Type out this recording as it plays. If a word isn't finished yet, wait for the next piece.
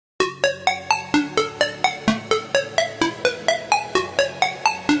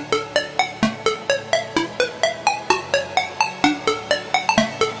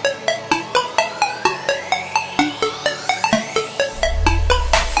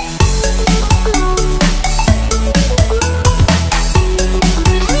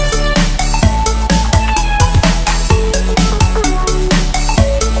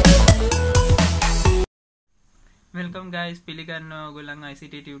guys පිළිගන්නවා ඔයගොල්ලන්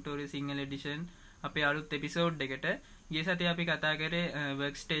ICT tutorial Sinhala edition අපේ අලුත් episode එකට. ගිය සතියේ අපි කතා කරේ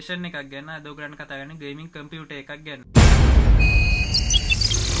workstation එකක් ගැන. අද ඔයගොල්ලන් කතා කරන්නේ gaming computer එකක් ගැන.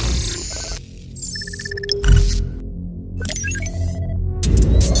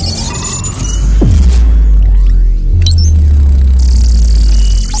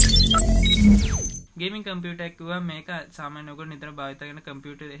 ගේමින් කම්පියුටර් එක කිව්වම මේක සාමාන්‍ය ඔයගොල්ලෝ නිතර භාවිත කරන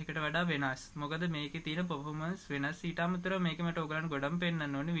කම්පියුටර් එකකට වඩා වෙනස්. මොකද මේකේ තියෙන performance වෙනස්. ඊට අමතරව මේකේ මට ඔයගොල්ලන්ට ගොඩක්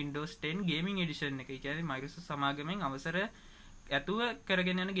පෙන්නන්න ඕනේ Windows 10 gaming edition එක. ඒ කියන්නේ Microsoft සමාගමෙන් අවසර ඇතුව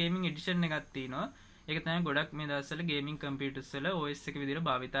කරගෙන යන gaming edition එකක් තියෙනවා. ඒක තමයි ගොඩක් මේ දවස්වල gaming computers වල OS එක විදිහට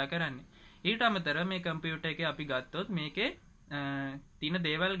භාවිත කරන්නේ. ඊට අමතරව මේ කම්පියුටර් එකේ අපි ගත්තොත් මේකේ තියෙන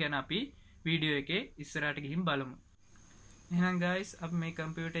දේවල් ගැන අපි වීඩියෝ එකේ ඉස්සරහට ගිහින් බලමු. එහෙනම් guys අපි මේ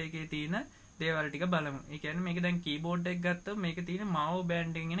කම්පියුටර් එකේ තියෙන දේවල් ටික බලමු. ඒ කියන්නේ මේක දැන් කීබෝඩ් එක ගත්තොත් මේකේ තියෙන මාව්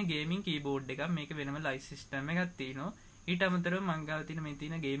බෑන්ඩ් එකෙන් එන ගේමින් කීබෝඩ් එකක්. මේක වෙනම ලයිට් සිස්ටම් එකක් තියෙනවා. ඊට අමතරව මං ගාව තියෙන මේ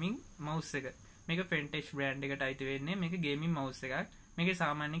තියෙන ගේමින් මවුස් එක. මේක Fentech බ්‍රෑන්ඩ් එකට අයිති වෙන්නේ. මේක ගේමින් මවුස් එකක්. මේකේ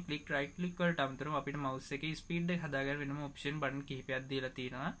සාමාන්‍ය ක්ලික් රයිට් ක්ලික් වලට අමතරව අපිට මවුස් එකේ ස්පීඩ් එක හදාගන්න වෙනම ඔප්ෂන් බටන් කිහිපයක් දීලා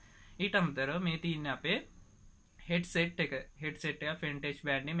තියෙනවා. ඊට අමතරව මේ තියෙන්නේ අපේ headset එක. headset එක Fentech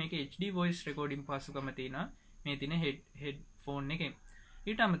බ්‍රෑන්ඩ් එකේ මේකේ HD voice recording පහසුකම තියෙනවා. මේ තියෙන headphone එකේ.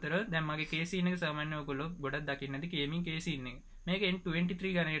 ඊට අමතරව දැන් මගේ කේසින් එක සාමාන්‍යව ඔයගොල්ලෝ ගොඩක් දකින්න ඇති ගේමින් කේසින් එක. මේක N23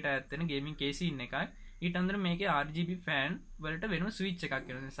 ගණනකට අයත් වෙන ගේමින් කේසින් එකක්. ඊට අමතරව මේකේ RGB fan වලට වෙනම ස්විච් එකක්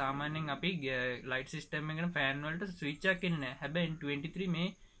එනවා. සාමාන්‍යයෙන් අපි ලයිට් සිස්ටම් එකේ fan වලට ස්විච් එකක් එන්නේ නැහැ. හැබැයි N23 මේ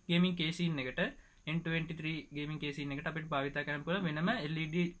ගේමින් කේසින් එකට N23 ගේමින් කේසින් එකට අපිට භාවිත කරන්න පුළුවන් වෙනම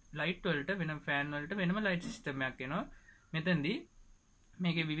LED light වලට වෙනම fan වලට වෙනම light system එකක් එනවා. මෙතෙන්දී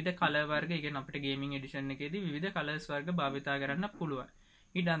මේකේ විවිධ කලර් වර්ග, ඒ කියන්නේ අපිට ගේමින් එඩිෂන් එකේදී විවිධ කලර්ස් වර්ග භාවිත කරන්න පුළුවන්.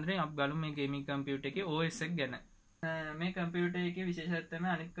 ඊට අන්දරේ අපි බලමු මේ ගේමින් කම්පියුටර් එකේ OS එක ගැන. මේ කම්පියුටර් එකේ විශේෂත්වය තමයි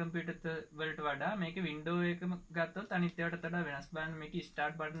අනිත් කම්පියුටර් වලට වඩා මේකේ වින්ඩෝ එකම ගත්තොත් අනිත් ඒවාට වඩා වෙනස්. බලන්න මේකේ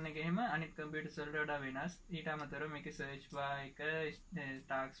ස්ටාර්ට් බටන් එක එහෙම අනිත් කම්පියුටර්ස් වලට වඩා වෙනස්. ඊට අමතරව මේකේ සර්ච් බාර් එක,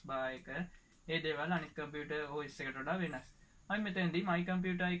 ටාස්ක් බාර් එක, ඒ දේවල් අනිත් කම්පියුටර් OS එකට වඩා වෙනස්. අපි මෙතනදී my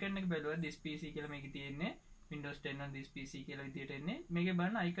computer icon එක බැලුවා. this PC කියලා මේකේ තියෙන්නේ. Windows 10 on this PC කියලා විදිහට එන්නේ. මේකේ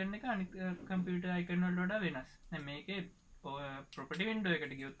බලන්න icon එක අනිත් කම්පියුටර් icon වලට වඩා වෙනස්. දැන් මේකේ property window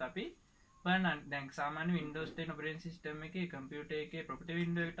එකට ගියොත් අපි බලන්න දැන් සාමාන්‍ය Windows 10 operating system එකේ computer එකේ property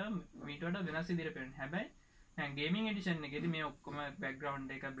window එකට මීට වඩා වෙනස් විදිහට පේනවා. හැබැයි දැන් gaming edition එකේදී මේ ඔක්කොම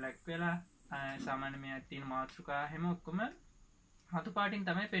background එක black වෙලා සාමාන්‍ය මේ තියෙන මාතෘකා හැම ඔක්කොම හතු පාටින්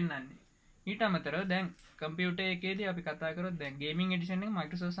තමයි පෙන්වන්නේ. ඊට අමතරව දැන් computer එකේදී අපි කතා කරොත් දැන් gaming edition එක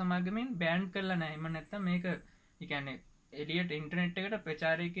Microsoft සමාගමෙන් ban කරලා නැහැ. එහෙම නැත්නම් මේක ඒ කියන්නේ එලියට ඉන්ටර්නෙට් එකට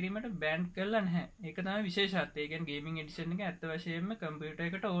ප්‍රචාරය කිරීමට බෑන් කරලා නැහැ. ඒක තමයි විශේෂත්වය. ඒ කියන්නේ ගේමින් එඩිෂන් එක ඇත්ත වශයෙන්ම කම්පියුටර්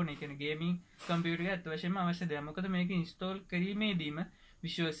එකට ඕනේ. ඒ කියන්නේ ගේමින් කම්පියුටර් එක ඇත්ත වශයෙන්ම අවශ්‍ය දෙයක්. මොකද මේක ඉන්ස්ටෝල් කිරීමේදීම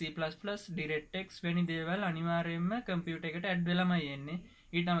Visual C++, DirectX වැනි දේවල් අනිවාර්යයෙන්ම කම්පියුටර් එකට ඇඩ් වෙලාමයි එන්නේ.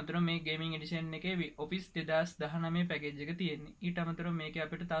 ඊට අමතරව මේ ගේමින් එඩිෂන් එකේ Office 2019 පැකේජ් එක තියෙන්නේ. ඊට අමතරව මේකේ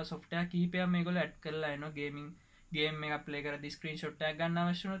අපිට තව software කිහිපයක් මේගොල්ලෝ ඇඩ් කරලා එනවා. ගේම් එකක් ප්ලේ කරද්දී ස්ක්‍රීන්ෂොට් එකක් ගන්න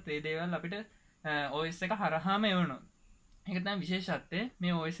අවශ්‍ය වුණොත් ඒ දේවල් අපිට OS එක හරහාම එවනවා. ඒක තමයි විශේෂත්වය.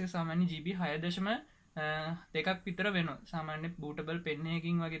 මේ OS එක සාමාන්‍ය GB 6.2ක් විතර වෙනවා. සාමාන්‍ය bootable pen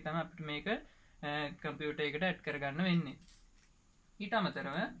එකකින් වගේ තමයි අපිට මේක කම්පියුටර් එකට ඇඩ් කරගන්න වෙන්නේ. ඊට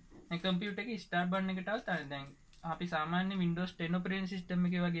අමතරව මේ කම්පියුටර් එකේ start button එකට આવත් දැන් අපි සාමාන්‍ය Windows 10 operating system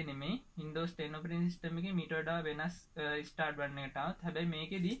එකේ වගේ නෙමෙයි. Windows 10 operating system එකේ මීට වඩා වෙනස් start button එකට આવත්. හැබැයි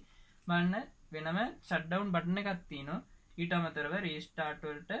මේකෙදි බලන්න වෙනම shutdown button එකක් තියෙනවා. ඊට අමතරව restart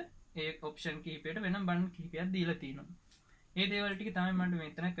වලට ඒ option කිහිපයට වෙනම button කිහිපයක් දීලා තියෙනවා. ඒ දේවල් ටික තමයි මට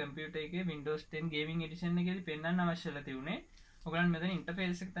මෙතන කම්පියුටර් එකේ Windows 10 gaming edition එකේදී පෙන්වන්න අවශ්‍යලා තියුනේ. ඔයගලන් මෙතන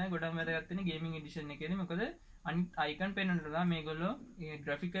ඉන්ටර්ෆේස් එක තමයි ගොඩක් වැදගත් වෙන්නේ gaming edition එකේදී. මොකද අනිත් icon පෙන්වන්නලා මේගොල්ලෝ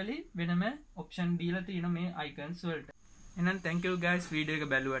graphically වෙනම option දීලා තියෙනවා මේ icons වලට. එහෙනම් thank you guys video එක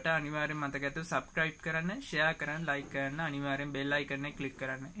බැලුවට අනිවාර්යෙන් මතක ඇතුව subscribe කරන්න, share කරන්න, like කරන්න, අනිවාර්යෙන් bell icon එක click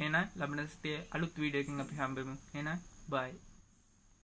කරන්න. එහෙනම් ලබන සතියේ අලුත් video එකකින් අපි හම්බෙමු. එහෙනම් bye.